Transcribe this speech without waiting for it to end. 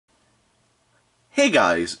Hey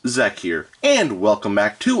guys, Zach here, and welcome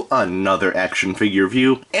back to another action figure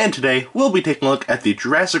review, and today we'll be taking a look at the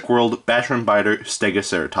Jurassic World Basher and Biter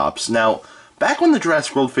Stegoceratops. Now, back when the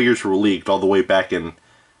Jurassic World figures were leaked all the way back in,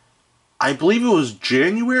 I believe it was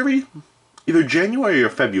January? Either January or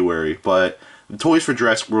February, but the toys for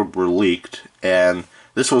Jurassic World were leaked, and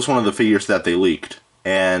this was one of the figures that they leaked,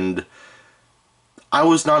 and I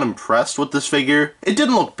was not impressed with this figure. It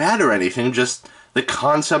didn't look bad or anything, just the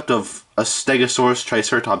concept of a Stegosaurus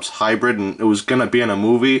Triceratops hybrid and it was gonna be in a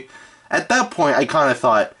movie. At that point, I kind of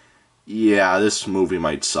thought, yeah, this movie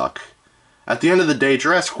might suck. At the end of the day,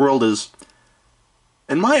 Jurassic World is,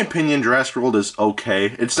 in my opinion, Jurassic World is okay.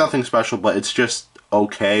 It's nothing special, but it's just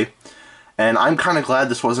okay. And I'm kind of glad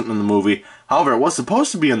this wasn't in the movie. However, it was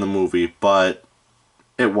supposed to be in the movie, but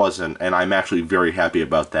it wasn't, and I'm actually very happy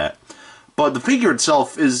about that. But the figure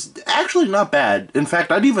itself is actually not bad. In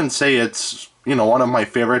fact, I'd even say it's, one of my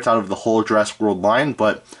favorites out of the whole Jurassic World line,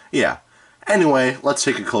 but yeah. Anyway, let's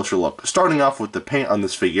take a closer look. Starting off with the paint on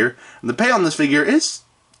this figure. And the paint on this figure is,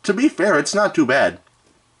 to be fair, it's not too bad.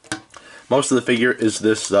 Most of the figure is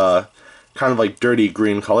this kind of like dirty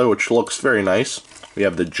green color, which looks very nice. We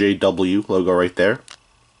have the JW logo right there.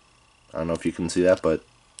 I don't know if you can see that, but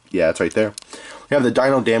yeah, it's right there. We have the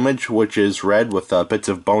Dino Damage, which is red with bits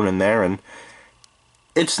of bone in there, and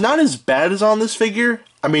it's not as bad as on this figure.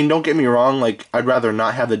 I mean, don't get me wrong, like, I'd rather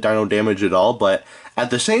not have the Dino Damage at all, but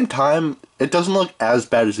at the same time, it doesn't look as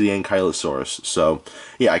bad as the Ankylosaurus, so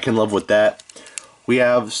yeah, I can live with that. We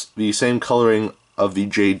have the same coloring of the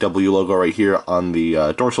JW logo right here on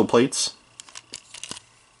the dorsal plates.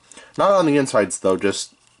 Not on the insides, though,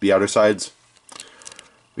 just the outer sides.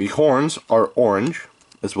 The horns are orange,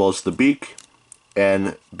 as well as the beak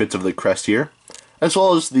and bits of the crest here, as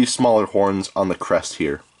well as the smaller horns on the crest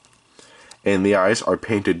here. And the eyes are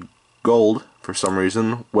painted gold for some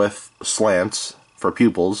reason with slants for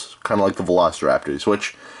pupils, kind of like the Velociraptors,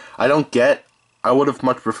 which I don't get. I would have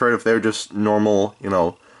much preferred if they were just normal,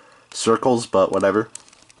 circles, but whatever.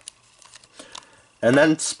 And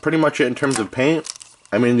that's pretty much it in terms of paint.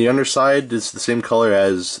 I mean, the underside is the same color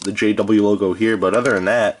as the JW logo here, but other than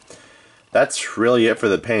that, that's really it for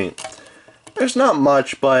the paint. There's not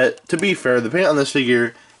much, but to be fair, the paint on this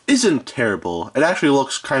figure isn't terrible. It actually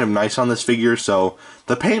looks kind of nice on this figure, so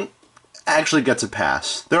the paint actually gets a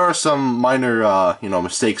pass. There are some minor,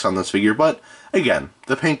 mistakes on this figure, but again,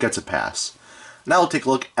 the paint gets a pass. Now we'll take a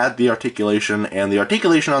look at the articulation, and the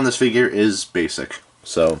articulation on this figure is basic.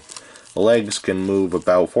 So, the legs can move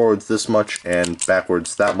about forwards this much and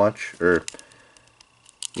backwards that much,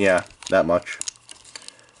 yeah, that much.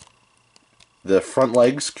 The front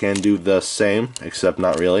legs can do the same, except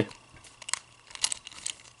not really.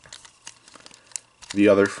 The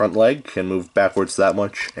other front leg can move backwards that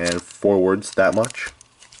much and forwards that much.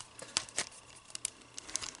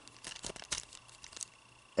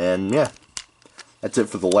 And yeah, that's it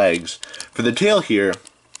for the legs. For the tail here,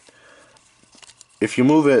 if you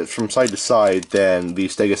move it from side to side, then the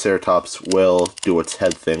Stegoceratops will do its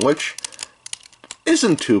head thing, which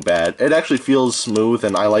isn't too bad. It actually feels smooth,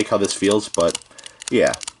 and I like how this feels, but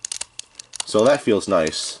yeah. So that feels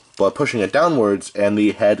nice. But pushing it downwards, and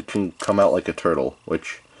the head can come out like a turtle,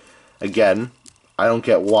 which, again, I don't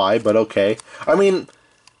get why, but okay. I mean,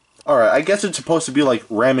 alright, I guess it's supposed to be like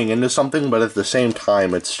ramming into something, but at the same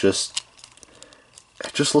time, it just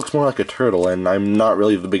looks more like a turtle, and I'm not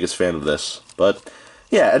really the biggest fan of this. But,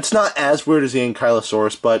 yeah, it's not as weird as the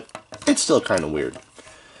Ankylosaurus, but it's still kind of weird.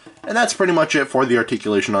 And that's pretty much it for the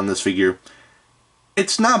articulation on this figure.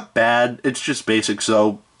 It's not bad, it's just basic,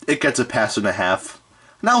 so it gets a pass and a half.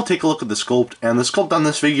 Now we'll take a look at the sculpt, and the sculpt on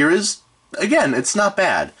this figure is, again, it's not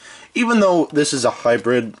bad. Even though this is a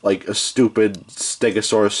hybrid, like a stupid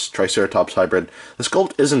Stegosaurus Triceratops hybrid, the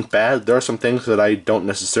sculpt isn't bad. There are some things that I don't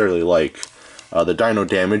necessarily like. The Dino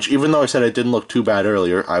Damage, even though I said it didn't look too bad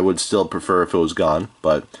earlier, I would still prefer if it was gone,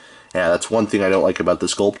 but yeah, that's one thing I don't like about the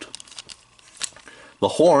sculpt. The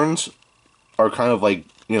horns are kind of like,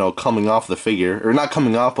 coming off the figure, or not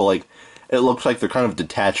coming off, but like, it looks like they're kind of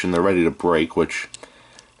detached and they're ready to break, which,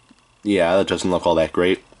 yeah, that doesn't look all that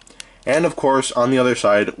great. And of course, on the other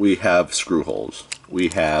side, we have screw holes. We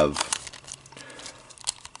have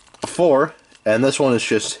 4, and this one is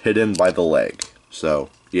just hidden by the leg. So,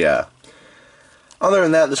 yeah. Other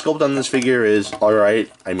than that, the sculpt on this figure is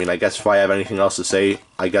alright. I mean, I guess if I have anything else to say,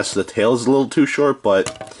 I guess the tail is a little too short,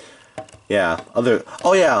 but yeah.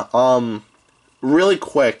 Really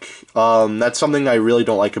quick, that's something I really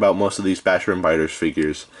don't like about most of these Basher and Biters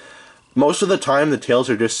figures. Most of the time, the tails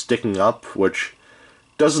are just sticking up, which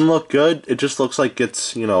doesn't look good. It just looks like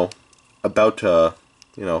it's, about to,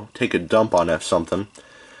 take a dump on something.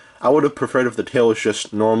 I would have preferred if the tail was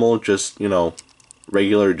just normal, just, you know,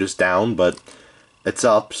 regular, just down, but it's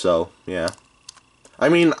up, so, yeah. I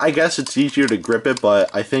mean, I guess it's easier to grip it, but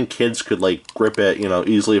I think kids could, like, grip it, you know,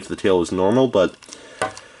 easily if the tail was normal, but,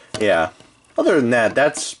 yeah. Other than that,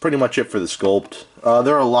 that's pretty much it for the sculpt.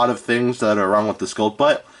 There are a lot of things that are wrong with the sculpt,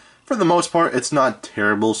 but for the most part, it's not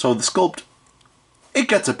terrible, so the sculpt, it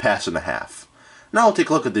gets a pass and a half. Now we'll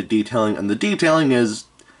take a look at the detailing, and the detailing is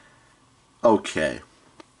okay.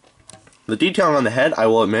 The detailing on the head, I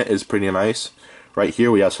will admit, is pretty nice. Right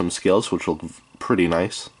here we have some scales, which look pretty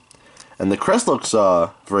nice. And the crest looks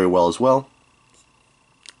very well as well.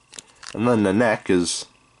 And then the neck is,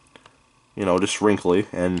 you know, just wrinkly.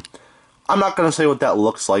 And I'm not going to say what that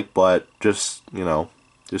looks like, but just, you know,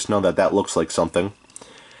 just know that that looks like something.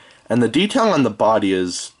 And the detailing on the body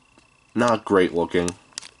is not great looking.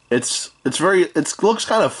 It looks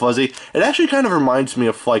kind of fuzzy. It actually kind of reminds me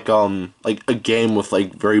of like a game with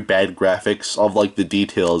like very bad graphics of like the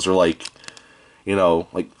details or like, you know,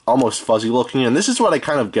 like almost fuzzy looking. And this is what I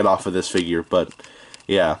kind of get off of this figure, but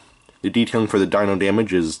yeah, the detailing for the dino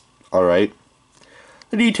damage is alright.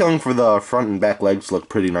 The detailing for the front and back legs look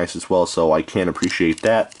pretty nice as well, so I can appreciate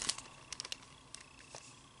that.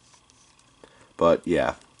 But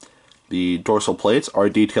yeah, the dorsal plates are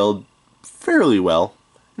detailed fairly well.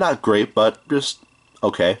 Not great, but just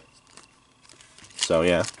okay. So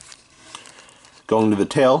yeah. Going to the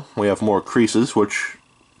tail, we have more creases, which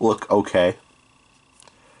look okay.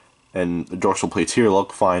 And the dorsal plates here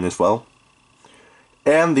look fine as well.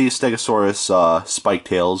 And the Stegosaurus spike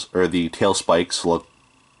tails, or the tail spikes, look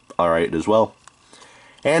alright as well.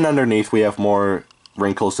 And underneath we have more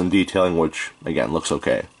wrinkles and detailing, which, again, looks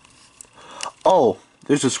okay. Oh!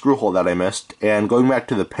 There's a screw hole that I missed, and going back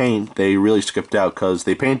to the paint, they really skipped out because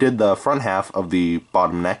they painted the front half of the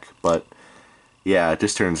bottom neck, but yeah, it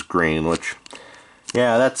just turns green, which,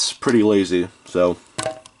 yeah, that's pretty lazy. So,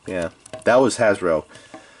 yeah, that was Hasbro.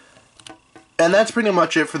 And that's pretty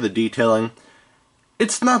much it for the detailing.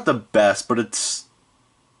 It's not the best, but it's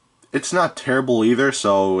not terrible either,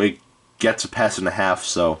 so it gets a pass and a half,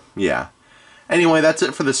 so yeah. Anyway, that's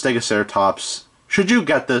it for the Stegoceratops. Should you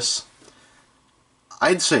get this?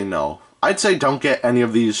 I'd say no. I'd say don't get any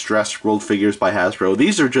of these Jurassic World figures by Hasbro.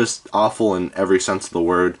 These are just awful in every sense of the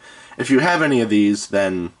word. If you have any of these,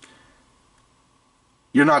 then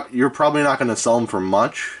you're probably not going to sell them for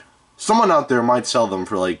much. Someone out there might sell them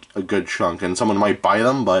for like a good chunk, and someone might buy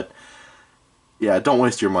them, but yeah, don't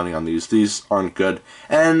waste your money on these. These aren't good.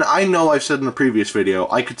 And I know I've said in a previous video,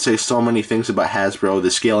 I could say so many things about Hasbro. The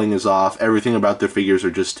scaling is off, everything about their figures are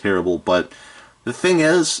just terrible, but the thing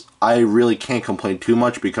is, I really can't complain too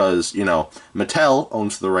much because, you know, Mattel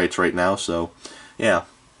owns the rights right now, so, yeah.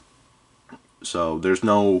 So, there's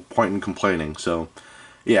no point in complaining, so,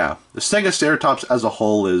 yeah. The Stegoceratops as a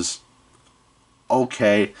whole is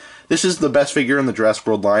okay. This is the best figure in the Jurassic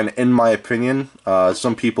World line, in my opinion.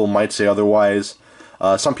 Some people might say otherwise.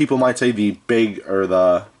 Some people might say the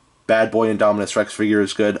the Bad Boy Indominus Rex figure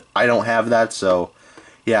is good. I don't have that, so,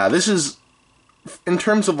 yeah, this is, in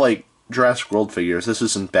terms of, like, Jurassic World figures, this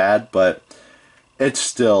isn't bad, but it's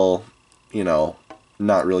still, you know,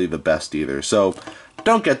 not really the best either. So,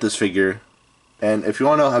 don't get this figure. And if you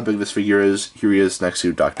want to know how big this figure is, here he is next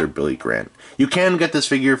to Dr. Billy Grant. You can get this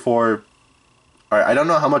figure for, alright, I don't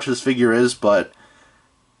know how much this figure is, but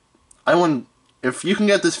if you can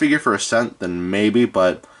get this figure for $1, then maybe,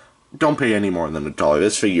 but don't pay any more than $1.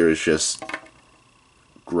 This figure is just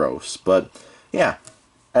gross. But, yeah.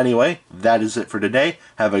 Anyway, that is it for today.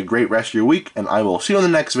 Have a great rest of your week, and I will see you in the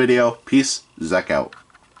next video. Peace, Zek out.